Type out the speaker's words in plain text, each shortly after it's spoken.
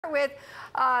With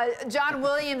John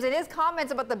Williams and his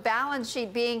comments about the balance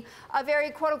sheet being a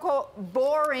very quote-unquote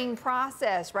boring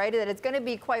process, right? That it's going to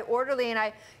be quite orderly. And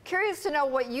I'm curious to know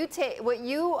what you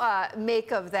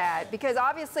make of that, because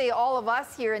obviously all of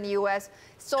us here in the U.S.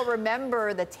 still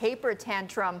remember the taper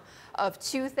tantrum of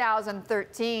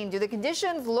 2013. Do the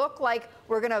conditions look like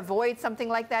we're going to avoid something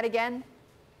like that again?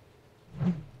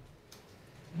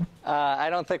 I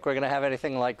don't think we're going to have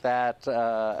anything like that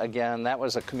again. That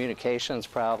was a communications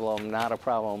problem, not a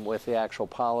problem with the actual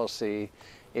policy.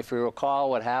 If you recall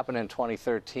what happened in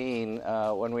 2013,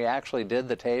 when we actually did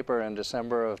the taper in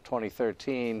December of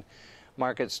 2013,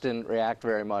 markets didn't react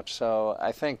very much. So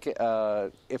I think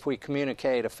if we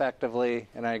communicate effectively,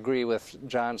 and I agree with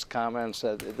John's comments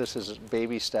that this is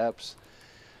baby steps,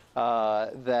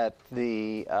 that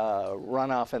the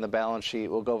runoff in the balance sheet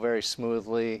will go very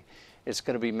smoothly. It's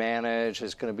going to be managed,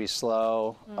 it's going to be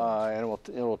slow, and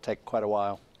it will take quite a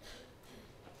while.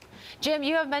 Jim,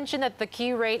 you have mentioned that the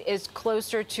key rate is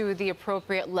closer to the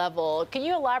appropriate level. Can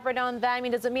you elaborate on that? I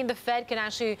mean, does it mean the Fed can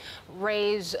actually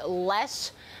raise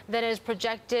less than is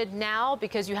projected now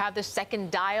because you have the second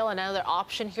dial, another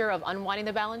option here of unwinding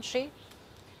the balance sheet?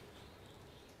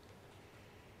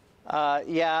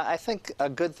 Yeah, I think a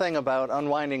good thing about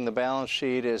unwinding the balance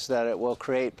sheet is that it will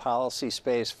create policy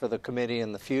space for the committee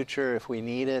in the future if we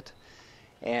need it.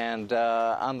 And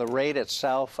on the rate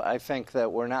itself, I think that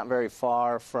we're not very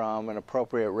far from an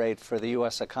appropriate rate for the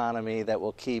U.S. economy that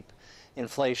will keep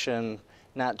inflation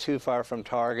not too far from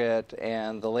target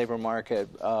and the labor market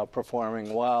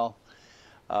performing well.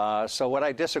 So what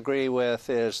I disagree with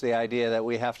is the idea that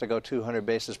we have to go 200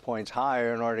 basis points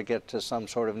higher in order to get to some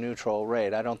sort of neutral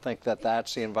rate. I don't think that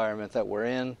that's the environment that we're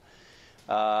in.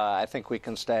 I think we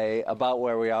can stay about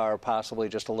where we are, possibly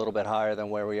just a little bit higher than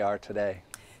where we are today.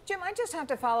 Jim, I just have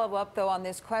to follow up, though, on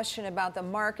this question about the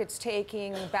markets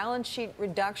taking balance sheet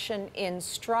reduction in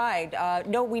stride.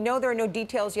 No, we know there are no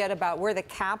details yet about where the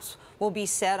caps will be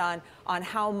set on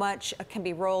how much can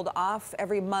be rolled off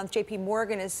every month. J.P.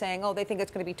 Morgan is saying, oh, they think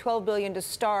it's going to be $12 billion to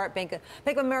start. Bank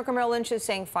of America Merrill Lynch is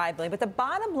saying $5 billion. But the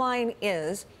bottom line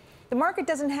is the market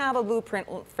doesn't have a blueprint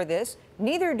for this.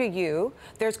 Neither do you.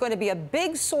 There's going to be a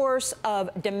big source of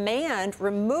demand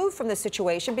removed from the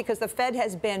situation because the Fed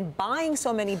has been buying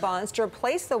so many bonds to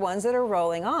replace the ones that are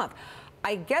rolling off.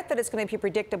 I get that it's going to be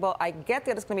predictable. I get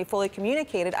that it's going to be fully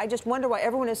communicated. I just wonder why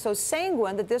everyone is so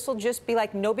sanguine that this will just be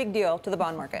like no big deal to the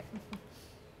bond market.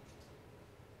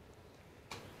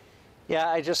 Yeah,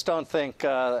 I just don't think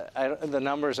the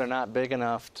numbers are not big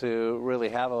enough to really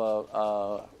have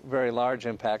a very large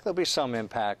impact. There'll be some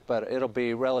impact, but it'll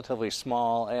be relatively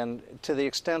small. And to the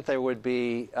extent there would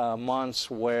be months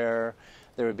where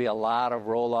there would be a lot of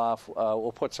roll-off,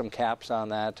 we'll put some caps on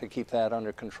that to keep that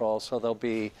under control. So there'll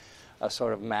be a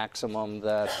sort of maximum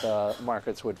that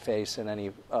markets would face in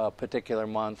any particular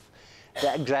month.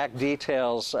 The exact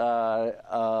details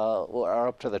are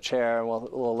up to the chair.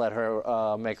 We'll let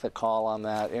her make the call on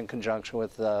that in conjunction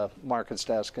with the markets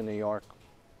desk in New York.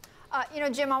 You know,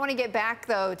 Jim, I want to get back,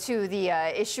 though, to the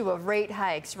issue of rate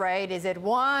hikes, right? Is it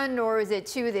one or is it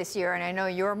two this year? And I know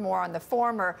you're more on the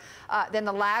former than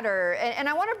the latter. And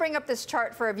I want to bring up this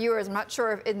chart for our viewers. I'm not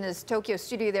sure if in this Tokyo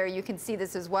studio there you can see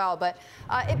this as well. But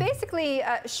it basically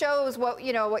shows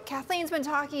what Kathleen's been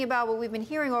talking about, what we've been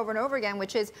hearing over and over again,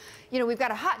 which is, we've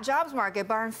got a hot jobs market,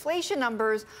 but our inflation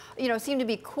numbers, seem to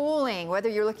be cooling, whether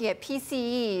you're looking at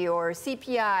PCE or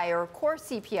CPI or core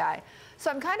CPI. So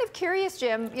I'm kind of curious,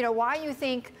 Jim, why you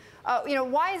think,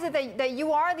 why is it that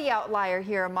you are the outlier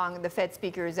here among the Fed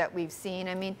speakers that we've seen?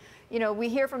 I mean, we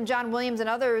hear from John Williams and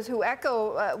others who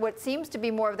echo what seems to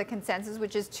be more of the consensus,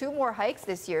 which is 2 more hikes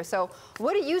this year. So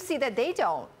what do you see that they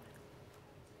don't?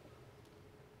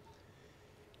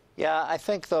 Yeah, I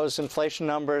think those inflation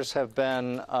numbers have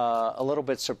been a little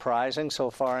bit surprising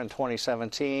so far in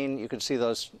 2017. You can see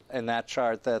those in that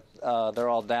chart that they're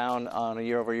all down on a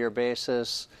year-over-year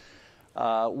basis.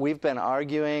 We've been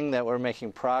arguing that we're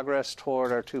making progress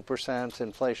toward our 2%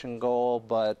 inflation goal,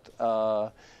 but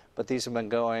these have been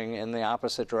going in the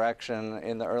opposite direction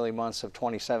in the early months of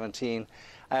 2017.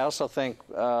 I also think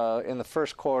in the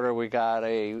first quarter we got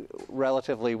a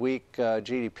relatively weak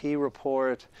GDP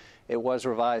report. It was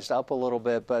revised up a little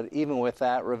bit, but even with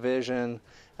that revision,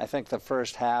 I think the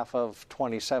first half of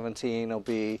 2017 will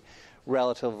be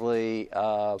relatively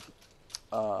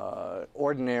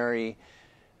ordinary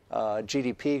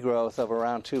GDP growth of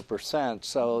around 2%.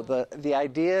 So the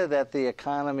idea that the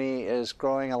economy is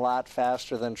growing a lot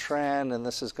faster than trend and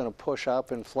this is going to push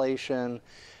up inflation,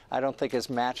 I don't think is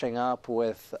matching up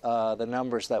with the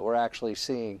numbers that we're actually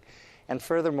seeing. And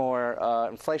furthermore,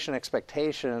 inflation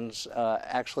expectations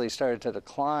actually started to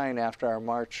decline after our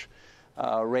March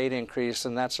rate increase,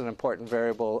 and that's an important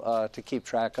variable to keep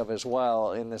track of as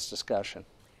well in this discussion.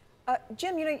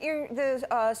 Jim,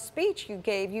 the speech you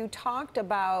gave, you talked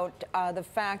about the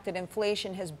fact that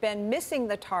inflation has been missing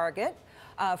the target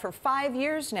for 5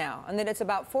 years now, and that it's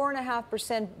about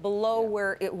 4.5% below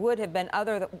where it would have been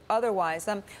otherwise.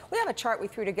 We have a chart we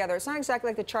threw together. It's not exactly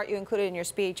like the chart you included in your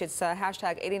speech. It's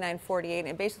hashtag 8948, and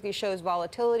it basically shows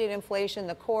volatility and inflation,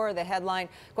 the core, the headline,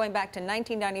 going back to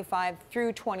 1995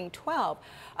 through 2012.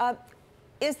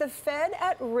 Is the Fed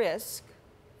at risk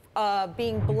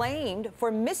being blamed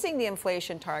for missing the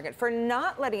inflation target, for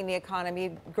not letting the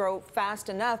economy grow fast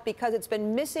enough because it's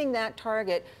been missing that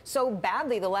target so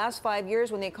badly the last 5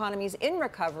 years when the economy's in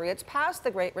recovery? It's past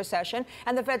the Great Recession,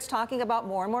 and the Fed's talking about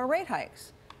more and more rate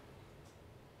hikes.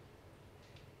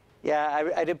 Yeah,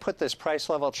 I did put this price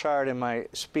level chart in my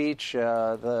speech.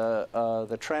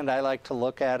 The trend I like to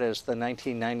look at is the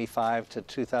 1995 to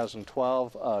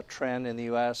 2012 trend in the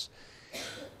U.S.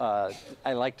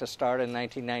 I like to start in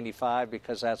 1995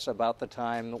 because that's about the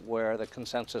time where the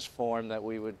consensus formed that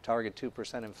we would target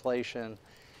 2% inflation.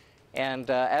 And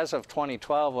as of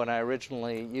 2012, when I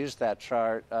originally used that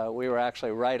chart, we were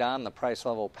actually right on the price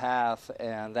level path,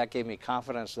 and that gave me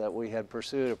confidence that we had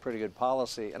pursued a pretty good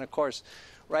policy. And of course,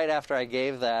 right after I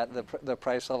gave that, the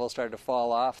price level started to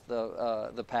fall off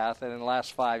the path, and in the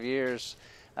last 5 years,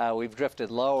 we've drifted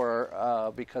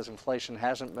lower because inflation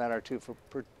hasn't met our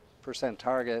 2%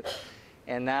 target,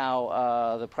 and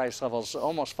now the price level is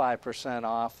almost 5%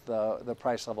 off the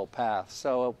price level path.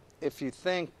 So if you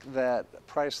think that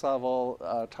price level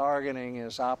targeting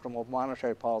is optimal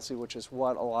monetary policy, which is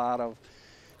what a lot of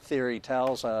theory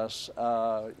tells us,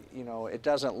 it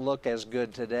doesn't look as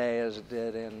good today as it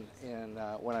did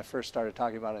when I first started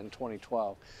talking about it in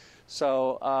 2012.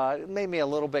 So it made me a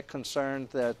little bit concerned,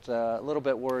 a little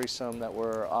bit worrisome that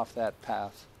we're off that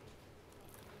path.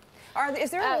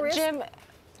 Is there a risk? Jim,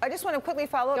 I just want to quickly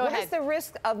follow up. What is the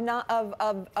risk of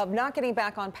not getting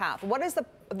back on path? What is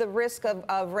the risk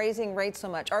of raising rates so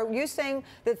much? Are you saying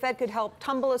the Fed could help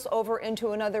tumble us over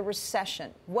into another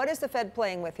recession? What is the Fed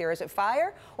playing with here? Is it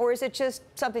fire, or is it just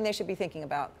something they should be thinking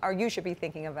about, or you should be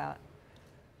thinking about?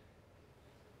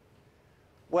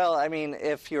 Well, I mean,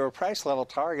 if you're price level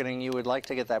targeting, you would like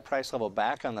to get that price level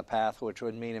back on the path, which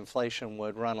would mean inflation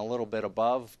would run a little bit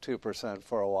above 2%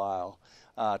 for a while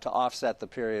to offset the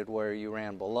period where you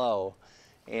ran below.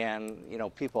 And,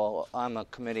 people on the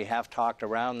committee have talked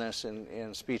around this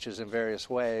in speeches in various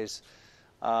ways.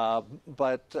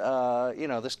 But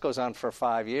this goes on for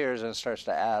 5 years and it starts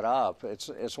to add up.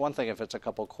 It's one thing if it's a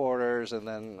couple quarters and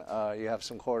then you have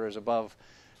some quarters above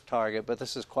target, but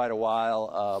this is quite a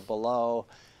while below.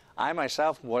 I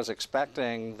myself was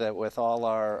expecting that with all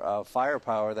our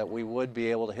firepower that we would be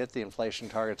able to hit the inflation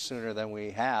target sooner than we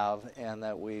have, and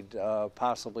that we'd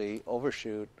possibly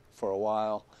overshoot for a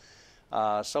while.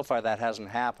 So far that hasn't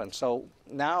happened. So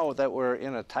now that we're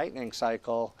in a tightening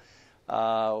cycle,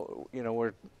 the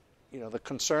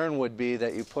concern would be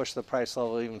that you push the price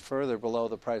level even further below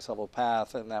the price level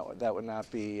path, and that would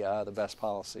not be the best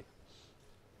policy.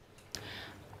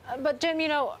 But Jim,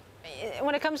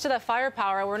 when it comes to the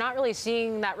firepower, we're not really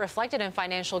seeing that reflected in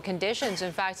financial conditions.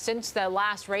 In fact, since the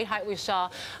last rate hike we saw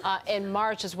in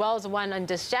March, as well as the one in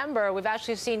December, we've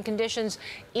actually seen conditions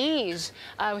ease.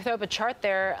 We throw up a chart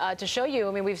there to show you.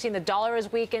 I mean, we've seen the dollar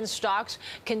has weakened, stocks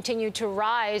continue to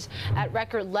rise at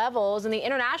record levels, and the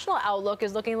international outlook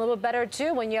is looking a little bit better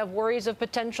too when you have worries of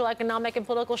potential economic and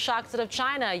political shocks out of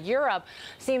China. Europe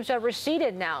seems to have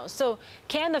receded now. So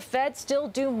can the Fed still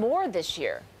do more this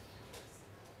year?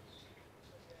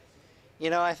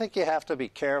 I think you have to be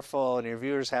careful, and your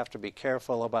viewers have to be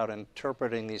careful about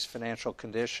interpreting these financial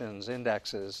conditions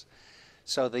indexes.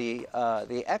 So the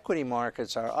equity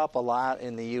markets are up a lot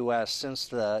in the U.S. since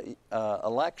the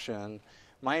election.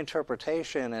 My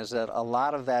interpretation is that a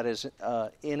lot of that is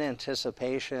in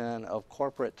anticipation of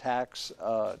corporate tax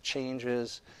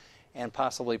changes and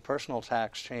possibly personal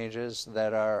tax changes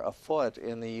that are afoot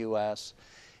in the U.S.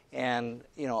 And,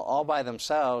 all by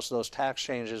themselves, those tax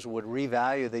changes would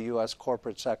revalue the U.S.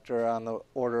 corporate sector on the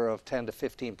order of 10 to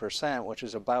 15%, which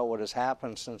is about what has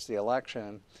happened since the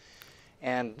election.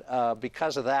 And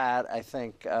because of that, I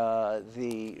think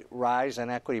the rise in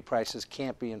equity prices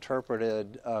can't be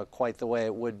interpreted quite the way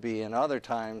it would be in other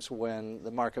times when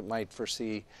the market might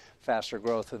foresee faster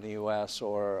growth in the U.S.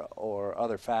 or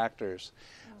other factors.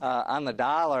 On the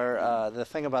dollar, the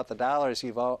thing about the dollar is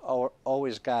you've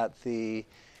always got the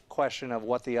question of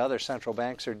what the other central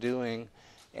banks are doing,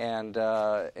 and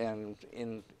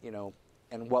in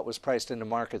what was priced into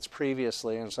markets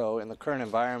previously. And so in the current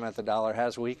environment, the dollar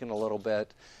has weakened a little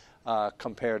bit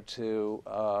compared to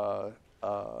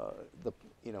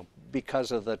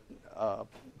because of the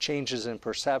changes in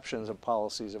perceptions of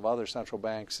policies of other central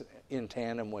banks in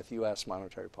tandem with U.S.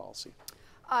 monetary policy.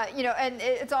 And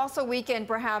it's also weakened,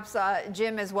 perhaps,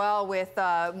 Jim, as well, with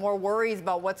more worries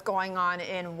about what's going on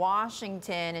in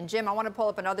Washington. And, Jim, I want to pull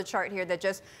up another chart here that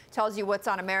just tells you what's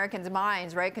on Americans'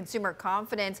 minds, right? Consumer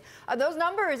confidence. Those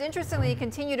numbers, interestingly,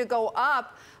 continue to go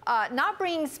up, not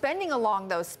bringing spending along,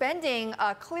 though. Spending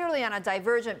clearly on a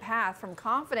divergent path from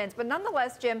confidence. But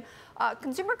nonetheless, Jim,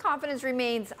 consumer confidence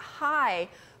remains high.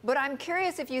 But I'm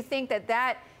curious if you think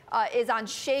that is on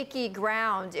shaky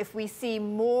ground, if we see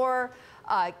more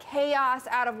chaos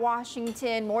out of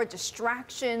Washington, more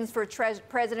distractions for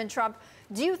President Trump.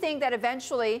 Do you think that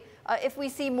eventually, if we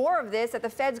see more of this, that the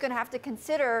Fed's going to have to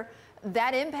consider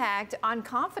that impact on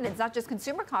confidence, not just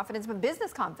consumer confidence, but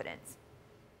business confidence?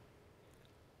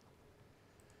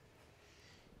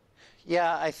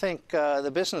 Yeah, I think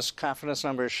the business confidence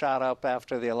numbers shot up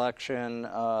after the election.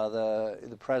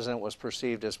 The president was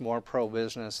perceived as more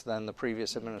pro-business than the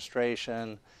previous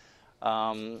administration.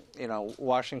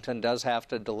 Washington does have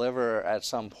to deliver at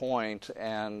some point,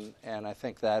 and I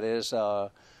think that is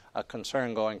a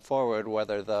concern going forward,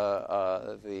 whether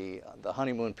the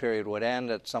honeymoon period would end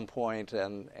at some point,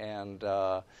 and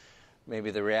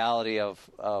maybe the reality of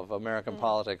American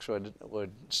politics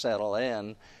would settle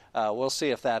in. We'll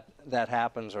see if that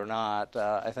happens or not.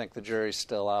 I think the jury's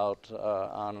still out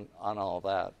on all of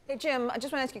that. Hey, Jim, I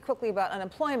just want to ask you quickly about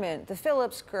unemployment, the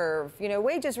Phillips curve.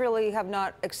 Wages really have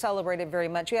not accelerated very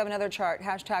much. You have another chart,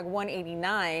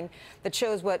 #189, that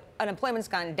shows what unemployment's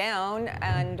gone down,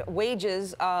 and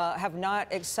wages have not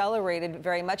accelerated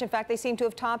very much. In fact, they seem to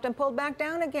have topped and pulled back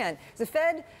down again. Is the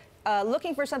Fed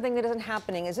looking for something that isn't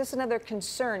happening? Is this another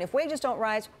concern? If wages don't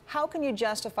rise, how can you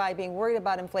justify being worried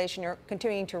about inflation or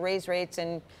continuing to raise rates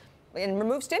and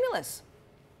remove stimulus?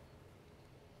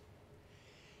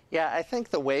 Yeah, I think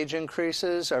the wage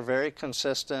increases are very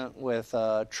consistent with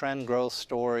a trend growth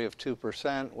story of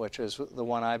 2%, which is the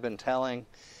one I've been telling.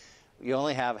 You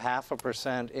only have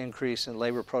 0.5% increase in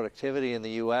labor productivity in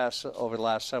the U.S. over the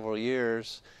last several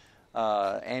years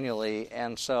annually,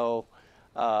 and so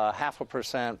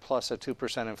 0.5% plus a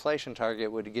 2% inflation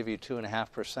target would give you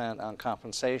 2.5% on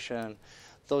compensation.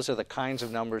 Those are the kinds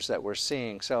of numbers that we're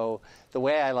seeing. So the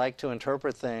way I like to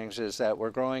interpret things is that we're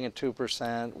growing at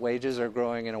 2%, wages are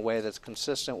growing in a way that's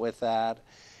consistent with that,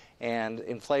 and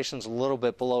inflation's a little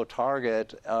bit below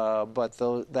target, but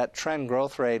that trend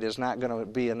growth rate is not going to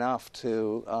be enough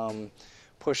to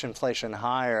push inflation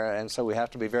higher, and so we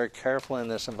have to be very careful in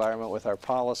this environment with our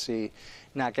policy,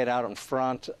 not get out in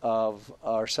front of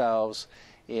ourselves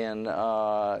in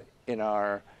our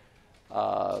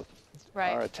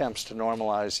attempts to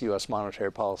normalize U.S.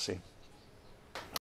 monetary policy.